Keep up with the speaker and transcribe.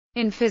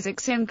In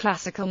physics and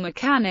classical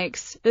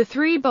mechanics, the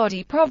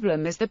three-body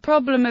problem is the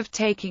problem of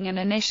taking an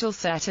initial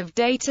set of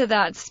data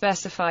that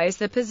specifies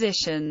the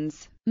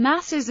positions,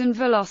 masses and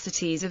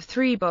velocities of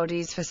three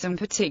bodies for some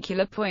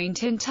particular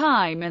point in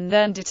time and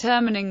then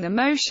determining the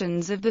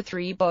motions of the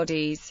three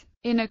bodies,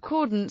 in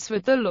accordance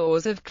with the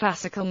laws of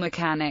classical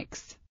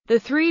mechanics. The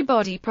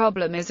three-body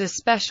problem is a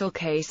special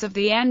case of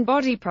the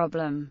n-body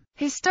problem.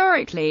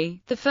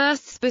 Historically, the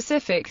first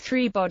specific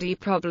three-body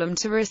problem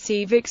to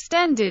receive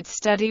extended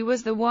study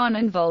was the one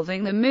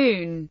involving the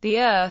Moon, the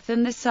Earth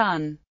and the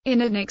Sun.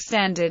 In an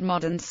extended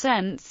modern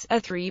sense,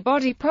 a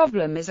three-body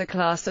problem is a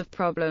class of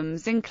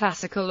problems in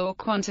classical or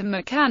quantum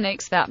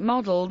mechanics that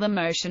model the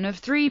motion of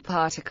three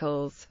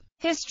particles.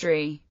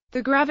 History.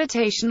 The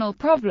gravitational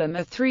problem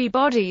of three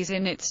bodies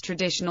in its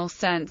traditional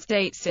sense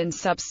dates in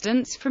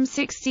substance from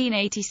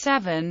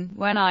 1687,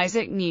 when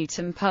Isaac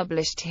Newton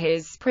published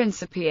his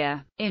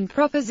Principia. In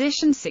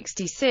Proposition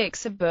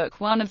 66 of Book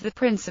 1 of the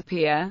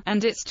Principia,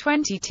 and its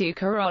 22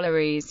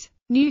 corollaries,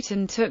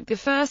 Newton took the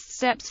first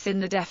steps in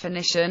the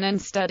definition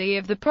and study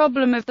of the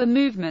problem of the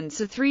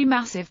movements of three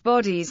massive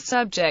bodies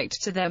subject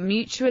to their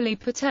mutually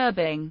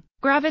perturbing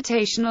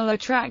gravitational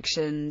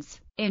attractions.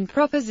 In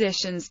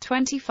Propositions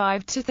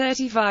 25 to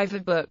 35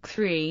 of Book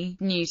 3,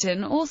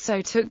 Newton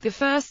also took the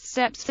first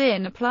steps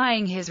in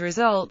applying his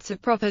results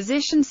of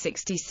Proposition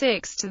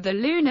 66 to the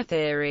lunar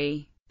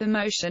theory, the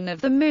motion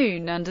of the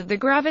Moon under the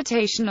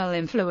gravitational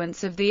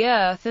influence of the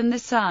Earth and the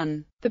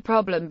Sun. The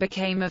problem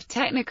became of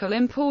technical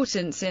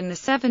importance in the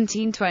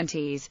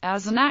 1720s,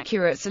 as an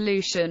accurate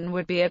solution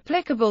would be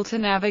applicable to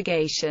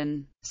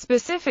navigation,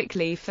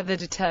 specifically for the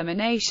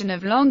determination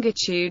of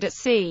longitude at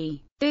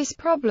sea. This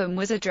problem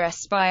was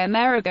addressed by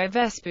Amerigo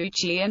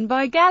Vespucci and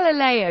by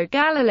Galileo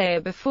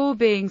Galilei before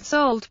being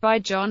solved by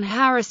John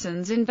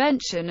Harrison's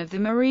invention of the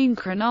marine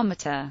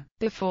chronometer.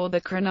 Before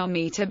the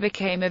chronometer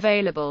became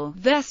available,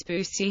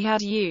 Vespucci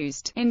had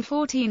used, in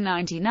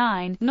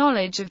 1499,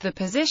 knowledge of the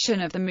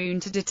position of the Moon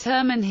to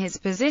determine his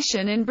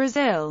position in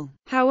Brazil.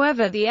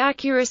 However, the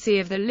accuracy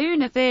of the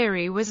lunar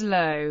theory was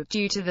low,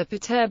 due to the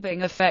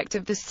perturbing effect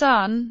of the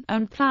Sun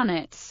and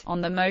planets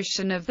on the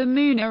motion of the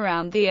Moon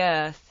around the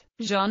Earth.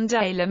 Jean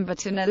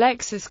D'Alembert and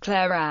Alexis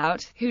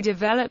Clairaut, who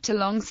developed a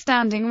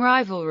long-standing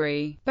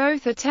rivalry,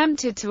 both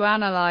attempted to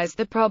analyze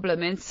the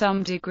problem in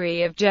some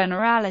degree of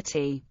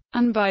generality,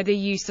 and by the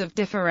use of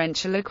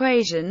differential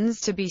equations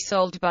to be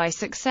solved by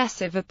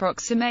successive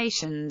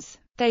approximations.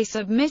 They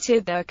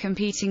submitted their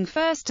competing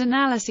first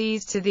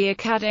analyses to the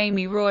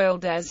Académie Royale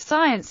des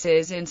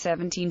Sciences in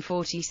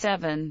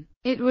 1747.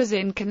 It was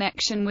in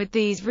connection with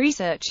these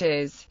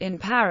researches, in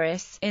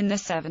Paris, in the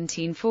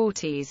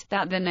 1740s,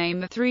 that the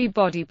name of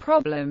three-body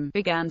problem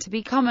began to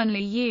be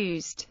commonly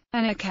used.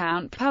 An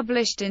account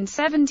published in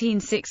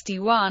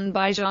 1761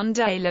 by Jean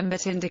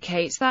D'Alembert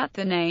indicates that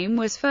the name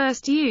was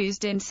first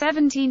used in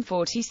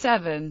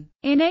 1747.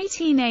 In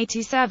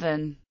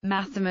 1887,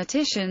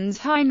 mathematicians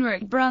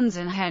Heinrich Bruns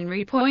and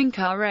Henri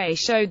Poincaré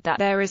showed that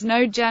there is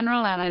no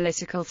general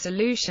analytical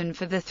solution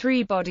for the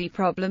three-body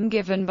problem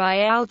given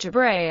by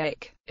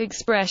algebraic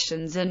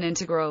expressions and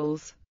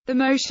integrals. The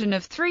motion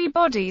of three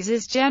bodies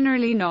is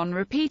generally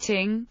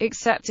non-repeating,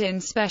 except in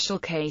special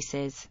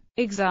cases.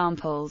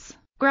 Examples: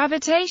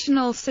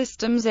 gravitational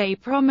systems. A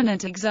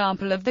prominent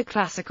example of the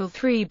classical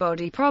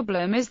three-body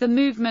problem is the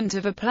movement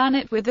of a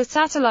planet with a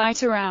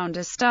satellite around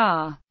a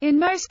star. In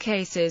most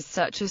cases,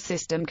 such a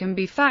system can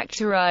be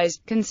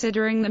factorized,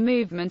 considering the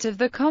movement of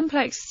the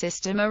complex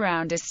system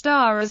around a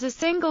star as a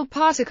single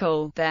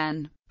particle,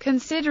 then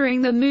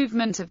considering the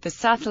movement of the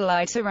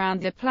satellite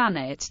around the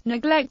planet,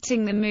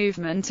 neglecting the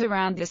movement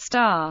around the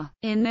star.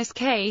 In this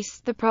case,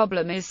 the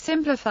problem is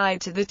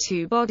simplified to the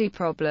two-body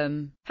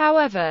problem.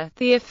 However,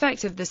 the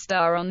effect of the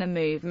star on the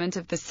movement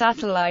of the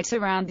satellite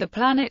around the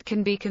planet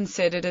can be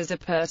considered as a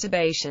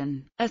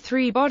perturbation. A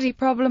three-body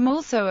problem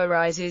also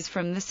arises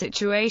from the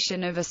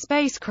situation of a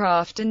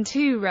spacecraft and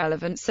two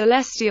relevant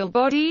celestial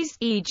bodies,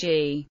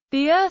 e.g.,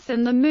 the Earth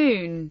and the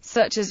Moon,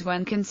 such as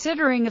when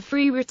considering a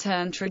free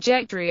return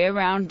trajectory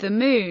around the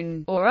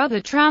Moon, or other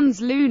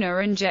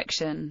trans-lunar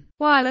injection,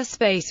 while a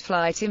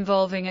spaceflight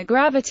involving a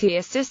gravity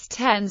assist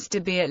tends to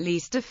be at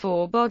least a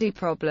four-body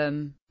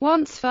problem.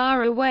 Once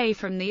far away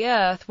from the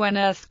Earth, when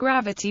Earth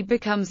gravity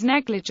becomes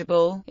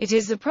negligible, it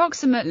is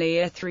approximately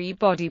a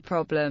three-body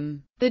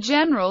problem. The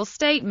general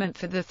statement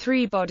for the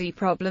three-body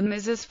problem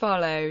is as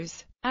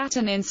follows. At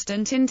an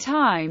instant in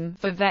time,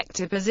 for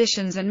vector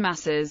positions and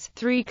masses,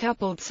 three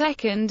coupled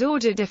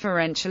second-order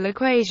differential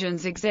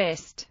equations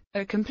exist.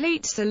 A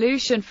complete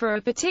solution for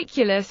a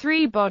particular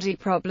three-body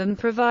problem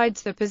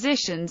provides the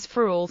positions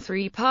for all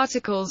three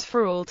particles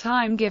for all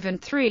time given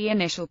three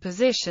initial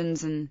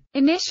positions and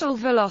initial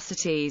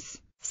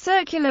velocities.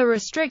 Circular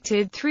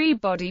restricted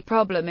three-body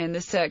problem. In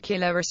the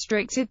circular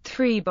restricted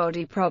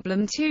three-body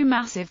problem, two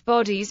massive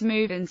bodies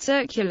move in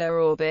circular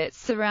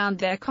orbits around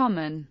their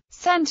common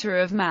center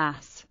of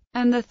mass,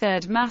 and the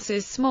third mass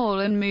is small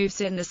and moves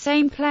in the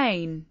same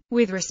plane.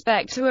 With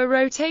respect to a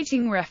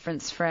rotating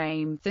reference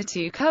frame, the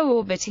two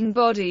co-orbiting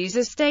bodies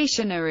are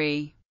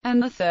stationary.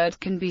 and the third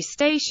can be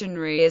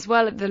stationary as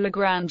well at the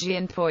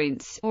Lagrangian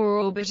points, or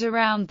orbit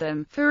around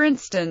them, for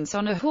instance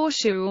on a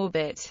horseshoe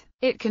orbit.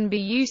 It can be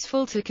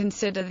useful to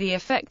consider the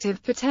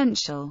effective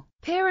potential.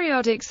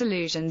 Periodic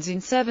solutions. In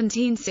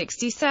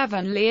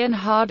 1767,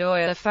 Leonhard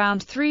Euler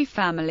found three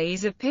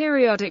families of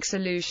periodic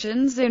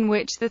solutions in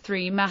which the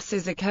three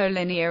masses are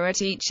collinear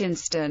at each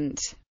instant.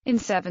 In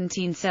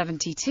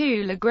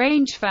 1772,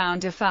 Lagrange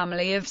found a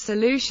family of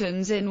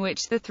solutions in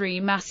which the three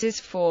masses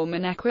form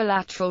an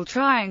equilateral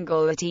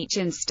triangle at each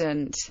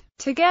instant.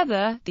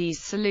 Together, these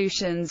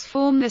solutions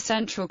form the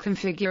central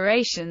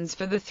configurations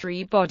for the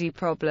three-body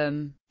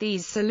problem.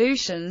 These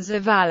solutions are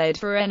valid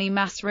for any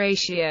mass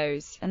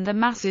ratios, and the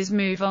masses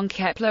move on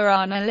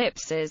Keplerian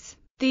ellipses.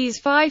 These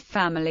five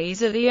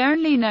families are the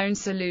only known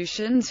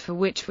solutions for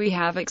which we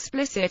have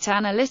explicit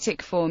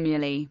analytic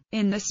formulae.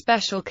 In the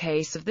special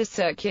case of the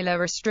circular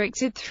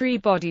restricted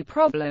three-body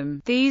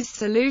problem, these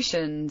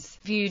solutions,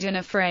 viewed in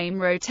a frame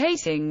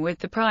rotating with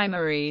the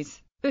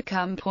primaries,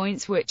 become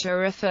points which are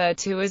referred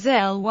to as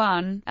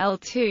L1,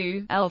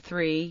 L2,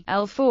 L3,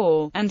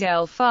 L4, and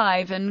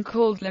L5 and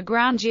called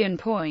Lagrangian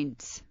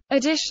points.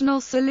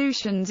 Additional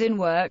solutions in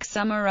work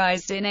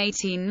summarized in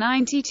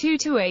 1892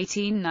 to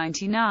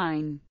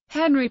 1899.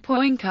 Henri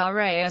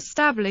Poincaré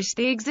established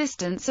the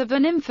existence of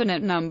an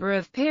infinite number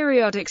of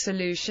periodic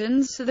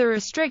solutions to the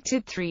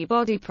restricted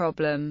three-body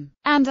problem,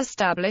 and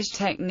established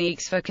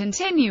techniques for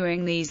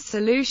continuing these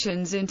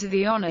solutions into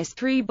the honest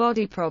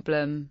three-body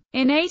problem.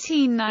 In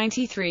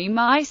 1893,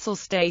 Michel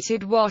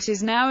stated what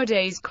is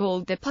nowadays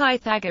called the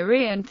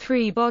Pythagorean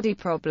three-body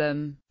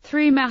problem.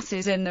 Three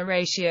masses in the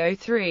ratio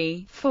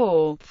 3,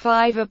 4,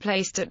 5 are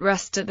placed at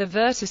rest at the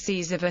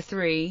vertices of a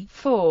 3,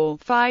 4,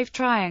 5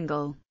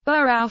 triangle.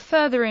 Burrow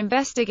further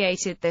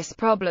investigated this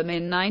problem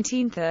in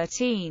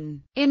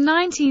 1913. In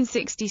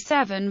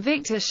 1967,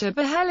 Victor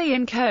Schiaparelli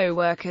and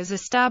co-workers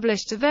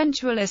established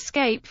eventual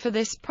escape for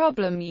this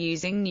problem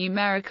using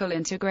numerical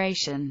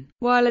integration,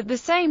 while at the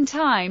same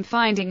time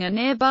finding a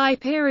nearby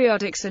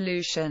periodic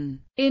solution.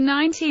 In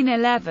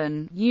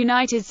 1911,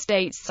 United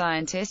States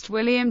scientist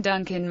William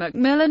Duncan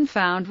Macmillan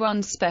found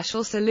one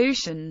special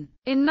solution.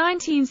 In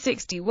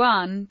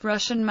 1961,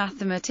 Russian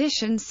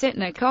mathematician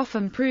Sitnikov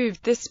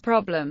improved this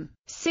problem.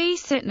 See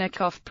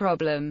Sitnikov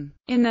problem.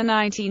 In the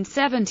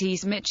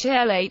 1970s,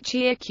 Mitchell H.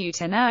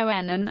 Eacuton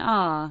and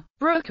R.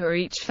 Brooker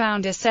each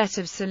found a set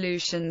of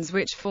solutions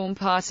which form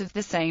part of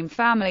the same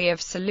family of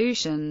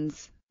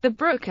solutions, the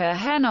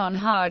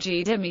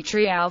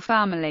Brooker-Henon-Haji-Dimitrov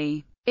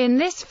family. In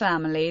this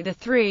family, the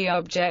three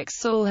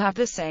objects all have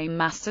the same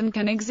mass and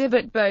can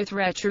exhibit both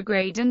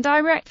retrograde and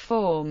direct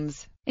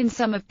forms. In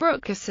some of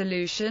Brooker's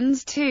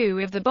solutions, two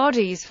of the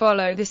bodies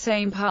follow the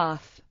same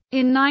path.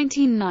 In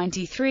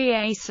 1993,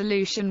 a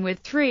solution with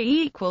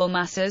three equal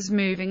masses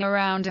moving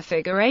around a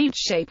figure-8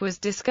 shape was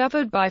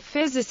discovered by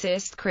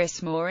physicist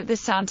Chris Moore at the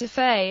Santa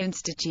Fe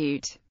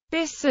Institute.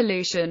 This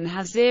solution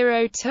has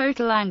zero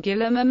total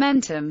angular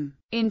momentum.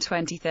 In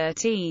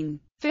 2013,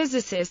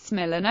 physicists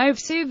Milanov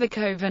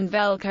Suvikov and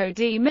Veljko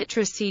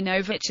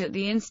Dimitrosinovic at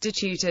the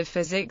Institute of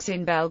Physics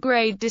in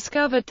Belgrade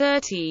discovered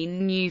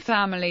 13 new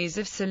families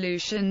of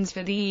solutions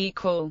for the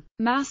equal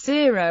mass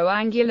zero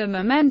angular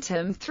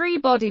momentum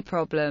three-body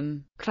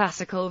problem.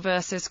 Classical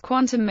versus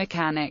quantum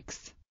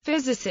mechanics.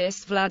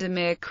 Physicist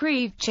Vladimir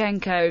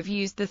Krivchenkov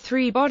used the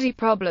three-body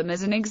problem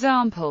as an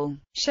example,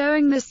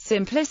 showing the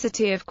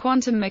simplicity of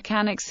quantum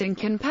mechanics in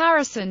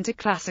comparison to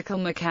classical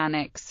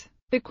mechanics.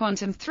 The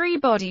quantum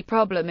three-body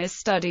problem is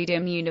studied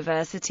in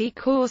university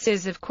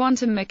courses of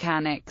quantum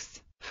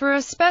mechanics. For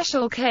a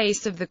special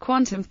case of the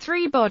quantum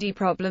three-body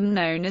problem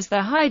known as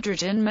the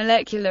hydrogen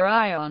molecular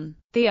ion,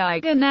 the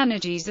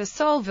eigenenergies are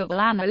solvable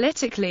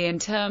analytically in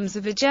terms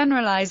of a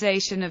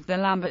generalization of the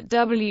Lambert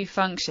W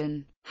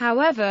function.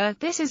 However,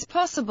 this is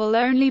possible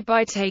only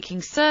by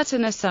taking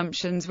certain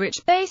assumptions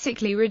which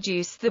basically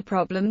reduce the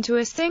problem to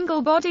a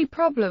single-body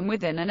problem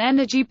within an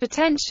energy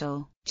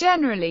potential.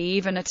 Generally,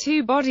 even a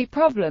two-body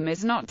problem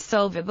is not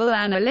solvable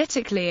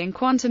analytically in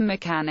quantum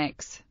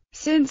mechanics,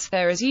 since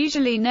there is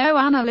usually no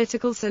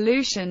analytical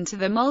solution to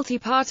the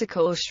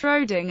multiparticle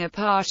Schrödinger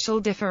partial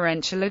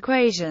differential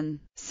equation.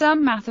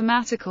 Some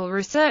mathematical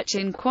research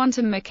in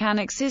quantum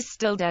mechanics is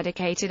still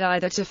dedicated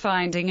either to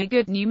finding a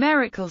good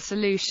numerical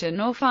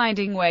solution or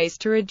finding ways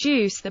to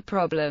reduce the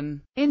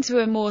problem into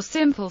a more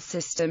simple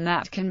system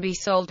that can be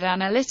solved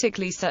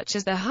analytically, such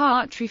as the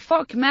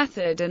Hartree-Fock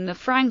method and the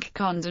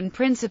Frank-Condon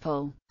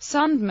principle.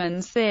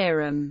 Sundman's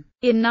theorem.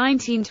 In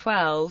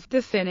 1912,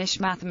 the Finnish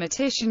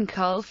mathematician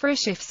Carl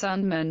Friedrich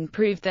Sundman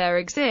proved there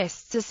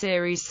exists a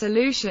series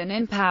solution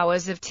in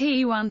powers of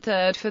T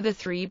 1/3 for the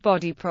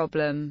three-body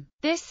problem.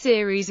 This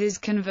series is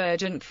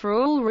convergent for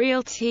all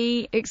real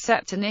T,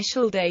 except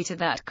initial data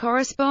that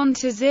correspond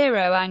to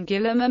zero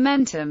angular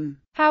momentum.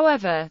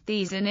 However,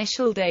 these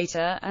initial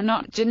data are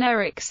not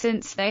generic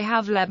since they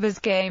have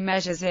Lebesgue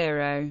measure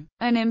zero.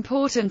 An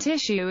important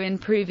issue in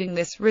proving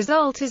this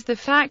result is the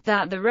fact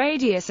that the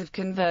radius of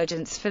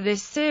convergence for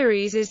this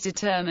series is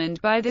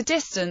determined by the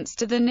distance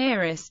to the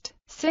nearest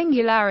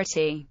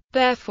singularity.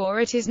 Therefore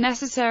it is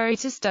necessary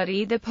to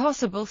study the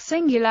possible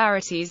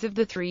singularities of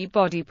the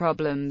three-body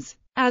problems.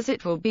 As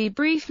it will be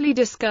briefly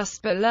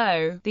discussed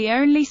below, the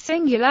only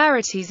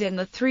singularities in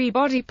the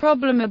three-body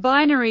problem are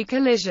binary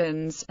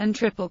collisions and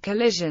triple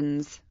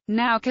collisions.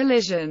 Now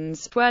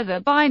collisions, whether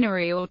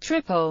binary or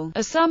triple,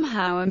 are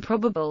somehow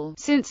improbable,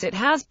 since it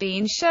has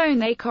been shown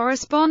they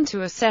correspond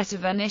to a set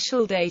of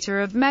initial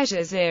data of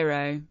measure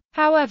 0.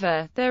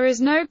 However, there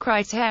is no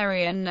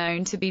criterion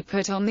known to be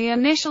put on the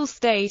initial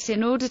state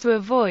in order to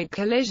avoid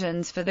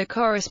collisions for the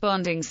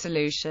corresponding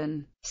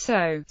solution.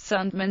 So,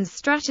 Sundman's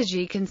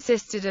strategy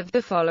consisted of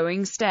the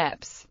following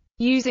steps.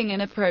 Using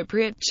an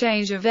appropriate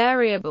change of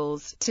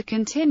variables, to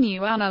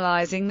continue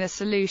analyzing the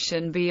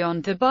solution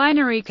beyond the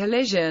binary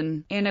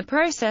collision, in a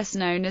process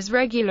known as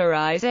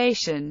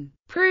regularization.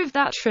 Prove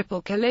that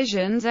triple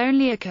collisions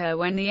only occur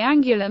when the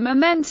angular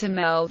momentum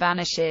L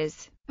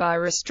vanishes. By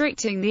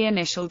restricting the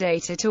initial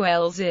data to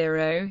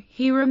L0,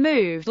 he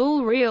removed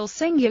all real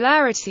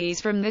singularities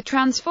from the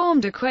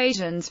transformed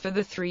equations for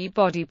the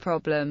three-body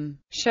problem,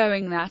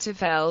 showing that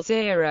if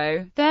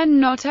L0, then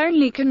not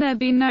only can there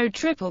be no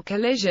triple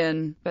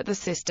collision, but the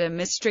system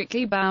is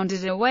strictly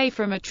bounded away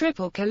from a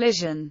triple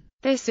collision.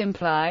 This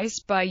implies,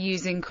 by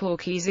using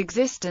Cauchy's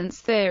existence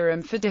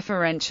theorem for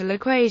differential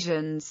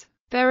equations,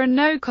 there are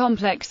no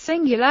complex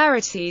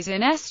singularities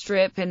in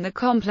S-strip in the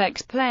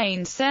complex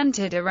plane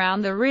centered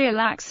around the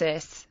real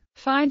axis.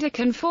 Find a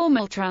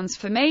conformal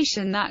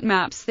transformation that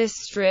maps this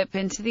strip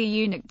into the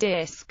unit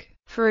disk.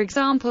 For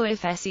example,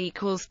 if S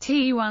equals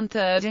T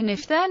 1/3 and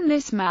if then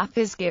this map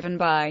is given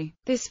by.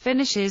 This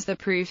finishes the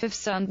proof of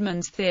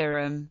Sundman's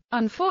theorem.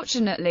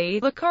 Unfortunately,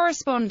 the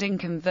corresponding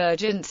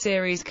convergent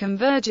series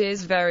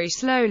converges very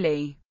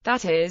slowly.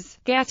 That is,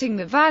 getting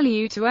the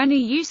value to any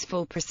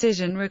useful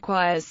precision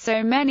requires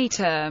so many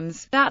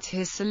terms, that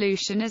his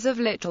solution is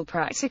of little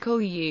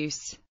practical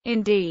use.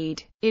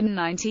 Indeed, in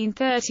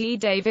 1930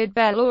 David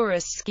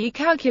Belorusky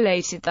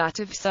calculated that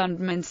if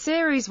Sundman's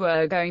series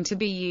were going to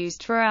be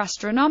used for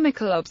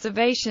astronomical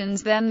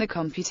observations, then the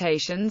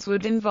computations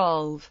would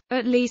involve,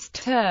 at least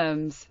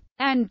terms,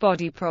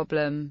 n-body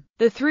problem.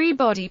 The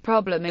three-body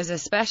problem is a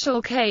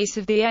special case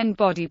of the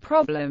n-body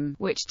problem,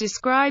 which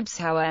describes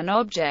how n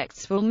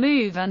objects will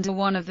move under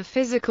one of the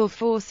physical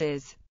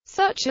forces,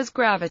 such as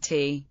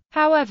gravity.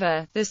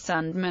 However, the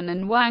Sundman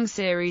and Wang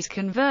series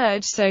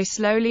converge so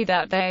slowly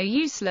that they are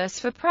useless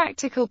for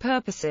practical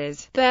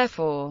purposes.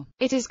 Therefore,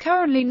 it is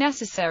currently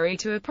necessary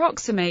to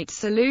approximate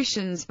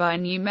solutions by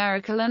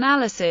numerical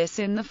analysis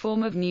in the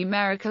form of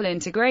numerical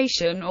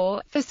integration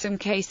or, for some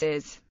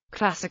cases,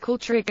 classical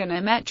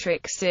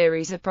trigonometric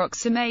series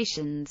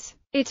approximations.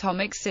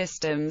 Atomic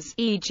systems,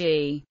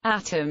 e.g.,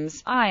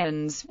 atoms,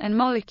 ions, and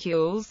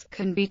molecules,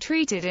 can be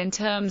treated in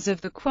terms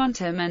of the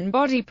quantum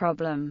n-body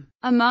problem.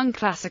 Among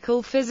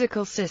classical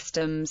physical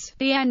systems,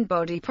 the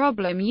n-body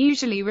problem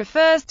usually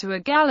refers to a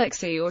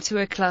galaxy or to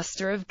a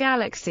cluster of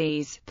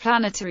galaxies.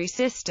 Planetary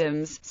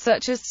systems,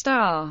 such as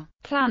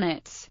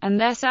planets, and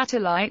their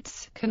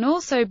satellites, can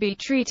also be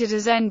treated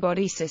as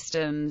n-body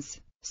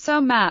systems.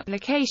 Some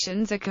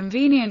applications are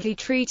conveniently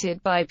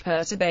treated by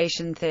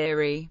perturbation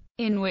theory,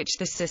 in which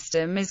the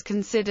system is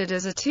considered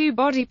as a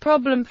two-body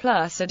problem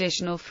plus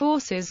additional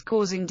forces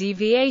causing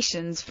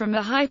deviations from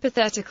the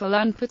hypothetical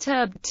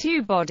unperturbed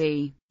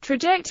two-body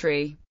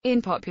trajectory.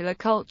 In popular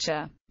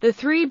culture, the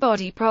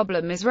three-body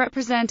problem is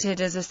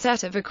represented as a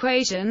set of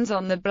equations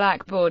on the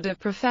blackboard of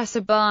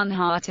Professor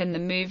Barnhart in the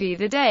movie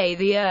The Day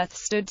the Earth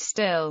Stood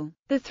Still.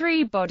 The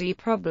three-body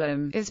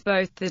problem is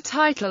both the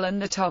title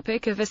and the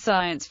topic of a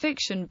science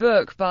fiction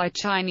book by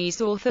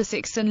Chinese author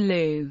Cixin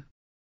Liu.